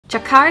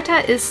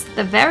Jakarta is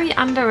the very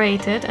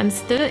underrated and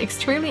still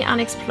extremely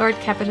unexplored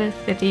capital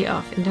city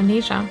of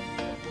Indonesia.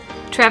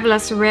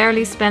 Travelers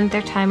rarely spend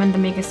their time in the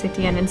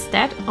megacity and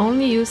instead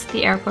only use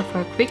the airport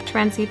for a quick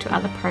transit to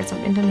other parts of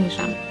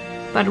Indonesia.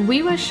 But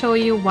we will show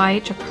you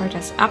why Jakarta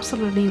is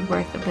absolutely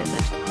worth a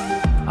visit.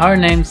 Our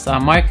names are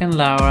Mark and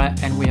Laura,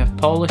 and we have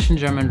Polish and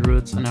German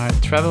roots and are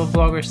travel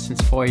vloggers since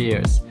 4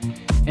 years.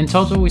 In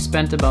total, we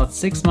spent about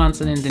 6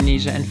 months in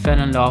Indonesia and fell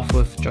in love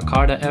with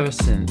Jakarta ever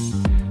since.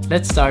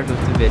 Let's start with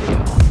the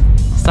video.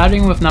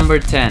 Starting with number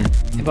 10.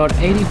 About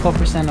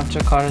 84% of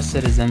Jakarta's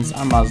citizens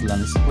are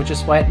Muslims, which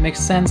is why it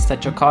makes sense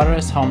that Jakarta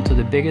is home to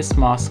the biggest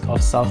mosque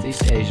of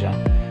Southeast Asia.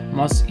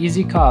 Mosque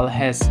Istiqlal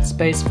has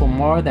space for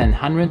more than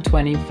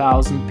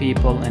 120,000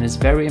 people and is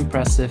very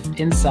impressive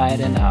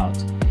inside and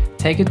out.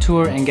 Take a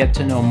tour and get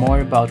to know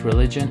more about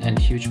religion and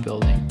huge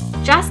building.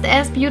 Just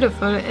as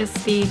beautiful is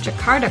the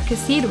Jakarta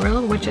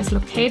Cathedral, which is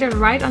located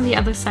right on the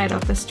other side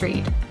of the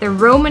street. The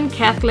Roman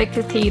Catholic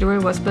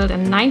Cathedral was built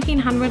in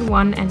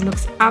 1901 and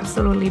looks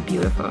absolutely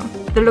beautiful.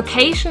 The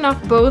location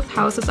of both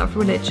houses of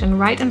religion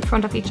right in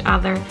front of each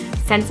other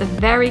sends a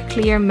very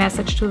clear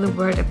message to the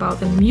world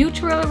about the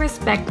mutual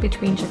respect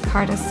between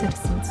Jakarta's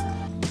citizens.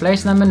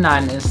 Place number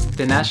 9 is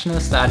the national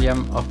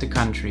stadium of the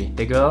country,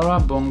 the Gelora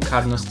Bung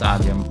Karno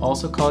Stadium,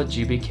 also called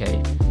GBK.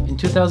 In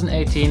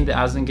 2018,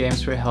 the Asian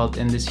Games were held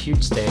in this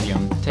huge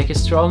stadium. Take a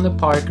stroll in the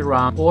park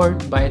around or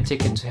buy a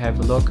ticket to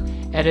have a look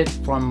at it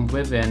from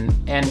within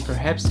and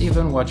perhaps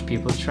even watch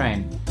people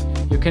train.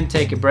 You can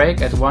take a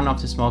break at one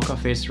of the small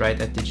cafes right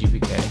at the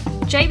GBK.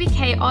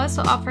 JBK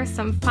also offers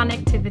some fun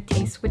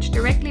activities, which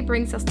directly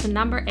brings us to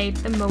number 8,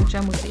 the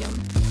Moja Museum.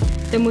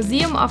 The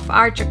Museum of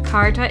Art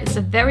Jakarta is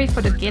a very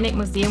photogenic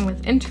museum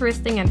with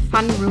interesting and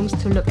fun rooms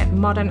to look at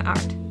modern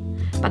art.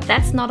 But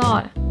that's not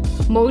all.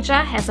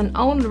 Moja has an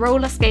own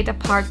roller skater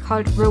park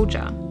called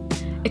Roja.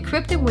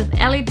 Equipped with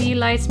LED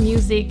lights,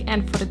 music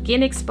and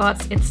photogenic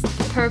spots, it's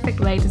the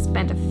perfect way to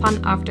spend a fun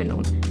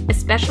afternoon,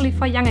 especially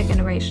for younger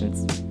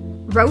generations.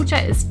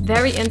 Roja is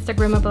very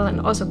Instagrammable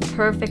and also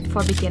perfect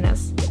for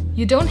beginners.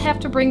 You don't have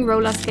to bring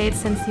roller skates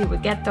since you will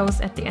get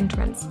those at the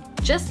entrance.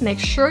 Just make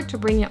sure to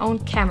bring your own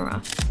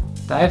camera.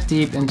 Dive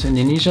deep into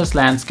Indonesia's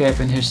landscape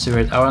and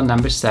history at our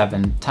number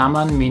 7.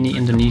 Taman Mini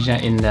Indonesia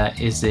Indah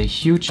is a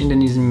huge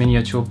Indonesian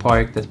miniature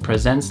park that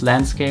presents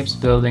landscapes,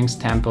 buildings,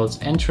 temples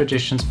and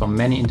traditions from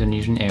many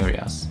Indonesian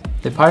areas.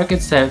 The park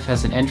itself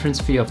has an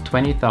entrance fee of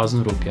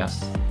 20,000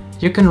 rupiahs.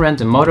 You can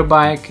rent a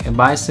motorbike, a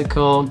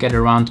bicycle, get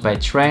around by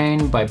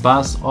train, by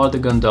bus or the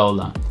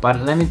gondola.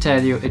 But let me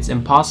tell you, it's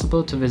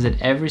impossible to visit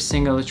every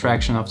single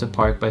attraction of the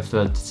park by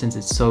foot since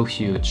it's so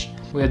huge.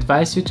 We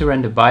advise you to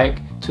rent a bike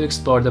to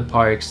explore the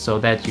park so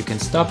that you can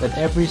stop at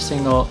every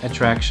single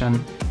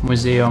attraction,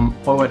 museum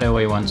or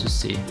whatever you want to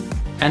see.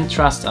 And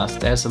trust us,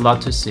 there's a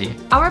lot to see.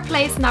 Our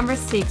place number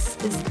 6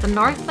 is the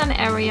northern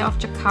area of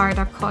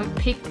Jakarta called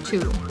Pik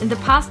 2. In the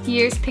past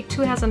years, Pik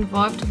 2 has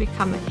evolved to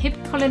become a hip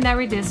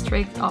culinary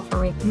district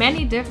offering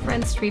many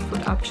different street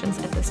food options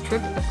at the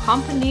strip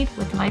accompanied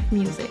with live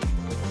music.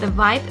 The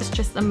vibe is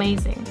just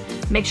amazing.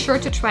 Make sure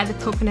to try the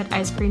coconut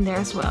ice cream there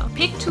as well.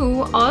 Pik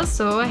 2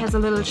 also has a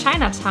little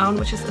Chinatown,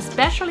 which is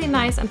especially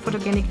nice and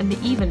photogenic in the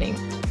evening.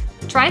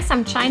 Try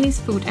some Chinese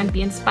food and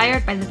be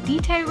inspired by the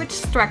detail-rich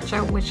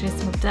structure which is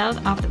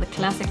modeled after the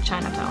classic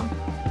Chinatown.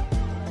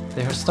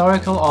 The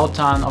historical old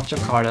town of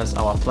Jakarta is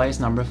our place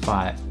number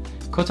 5.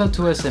 Kota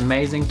Tua is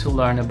amazing to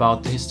learn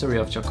about the history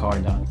of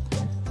Jakarta.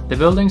 The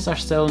buildings are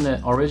still in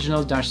the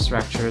original Dutch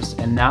structures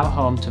and now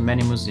home to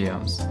many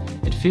museums.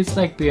 It feels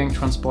like being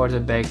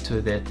transported back to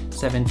the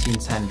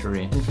 17th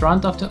century. In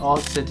front of the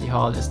old city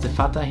hall is the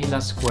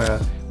Fathahillah Square,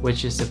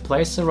 which is a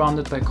place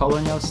surrounded by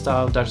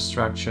colonial-style Dutch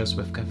structures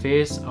with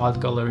cafes, art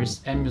galleries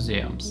and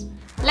museums.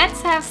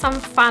 Let's have some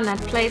fun at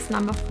place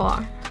number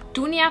 4.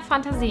 Dunia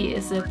Fantasy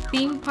is a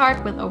theme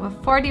park with over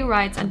 40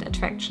 rides and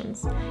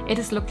attractions. It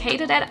is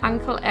located at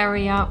Ancol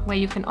area, where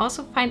you can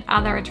also find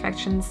other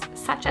attractions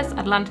such as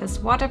Atlantis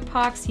Water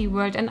Park,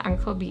 SeaWorld and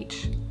Ancol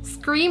Beach.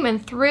 Scream in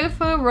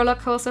thrill-filled roller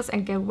coasters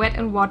and get wet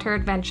in water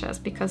adventures,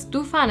 because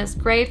Dufan is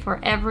great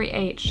for every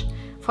age.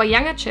 For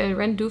younger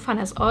children,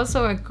 Dufan is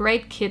also a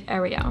great kid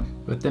area.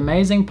 With the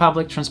amazing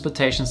public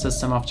transportation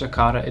system of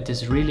Jakarta, it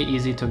is really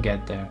easy to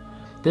get there.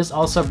 This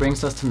also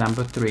brings us to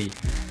number 3.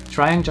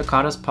 Trying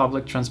Jakarta's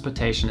public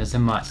transportation is a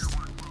must.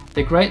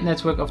 The great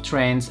network of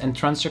trains and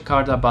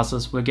Transjakarta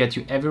buses will get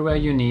you everywhere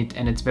you need,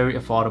 and it's very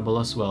affordable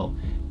as well.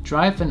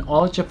 Drive an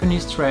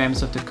all-Japanese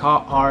trams with the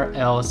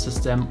KRL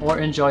system or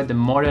enjoy the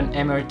modern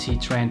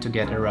MRT train to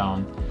get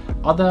around.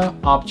 Other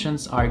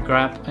options are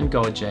Grab and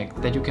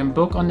Gojek that you can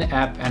book on the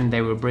app and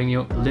they will bring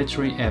you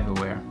literally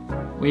everywhere.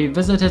 We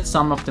visited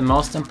some of the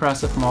most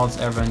impressive malls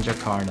ever in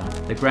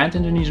Jakarta. The Grand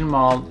Indonesian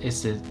Mall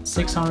is a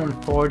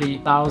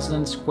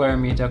 640,000 square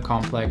meter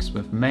complex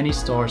with many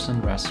stores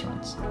and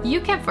restaurants.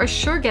 You can for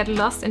sure get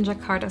lost in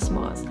Jakarta's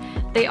malls.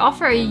 They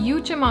offer a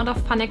huge amount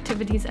of fun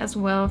activities as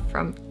well,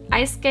 from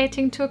ice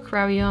skating to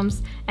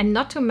aquariums, and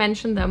not to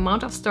mention the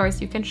amount of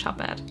stores you can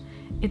shop at.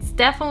 It's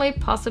definitely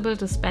possible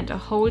to spend a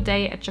whole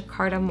day at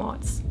Jakarta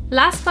malls.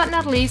 Last but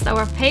not least,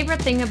 our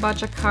favorite thing about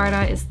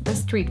Jakarta is the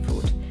street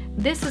food.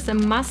 This is a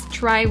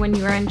must-try when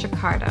you are in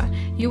Jakarta.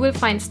 You will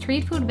find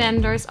street food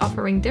vendors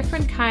offering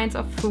different kinds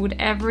of food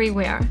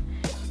everywhere.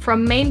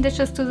 From main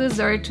dishes to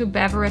dessert to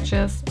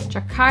beverages,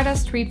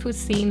 Jakarta's street food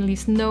scene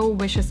leaves no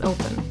wishes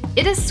open.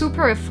 It is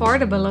super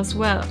affordable as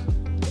well.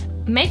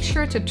 Make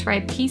sure to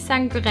try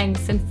pisang goreng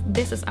since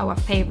this is our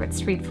favorite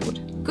street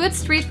food. Good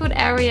street food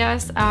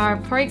areas are,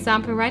 for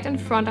example, right in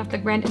front of the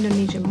Grand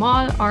Indonesia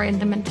Mall or in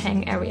the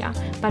Menteng area,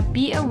 but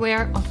be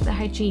aware of the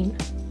hygiene.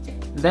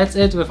 That's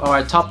it with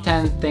our top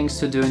 10 things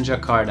to do in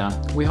Jakarta.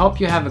 We hope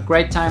you have a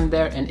great time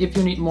there, and if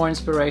you need more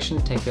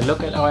inspiration, take a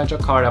look at our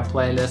Jakarta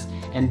playlist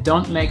and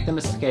don't make the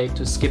mistake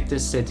to skip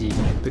this city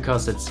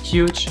because it's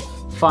huge,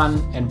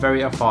 fun and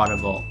very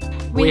affordable.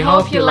 We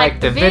hope you liked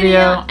the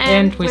video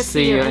and we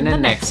see you in the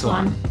next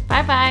one.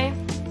 Bye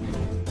bye!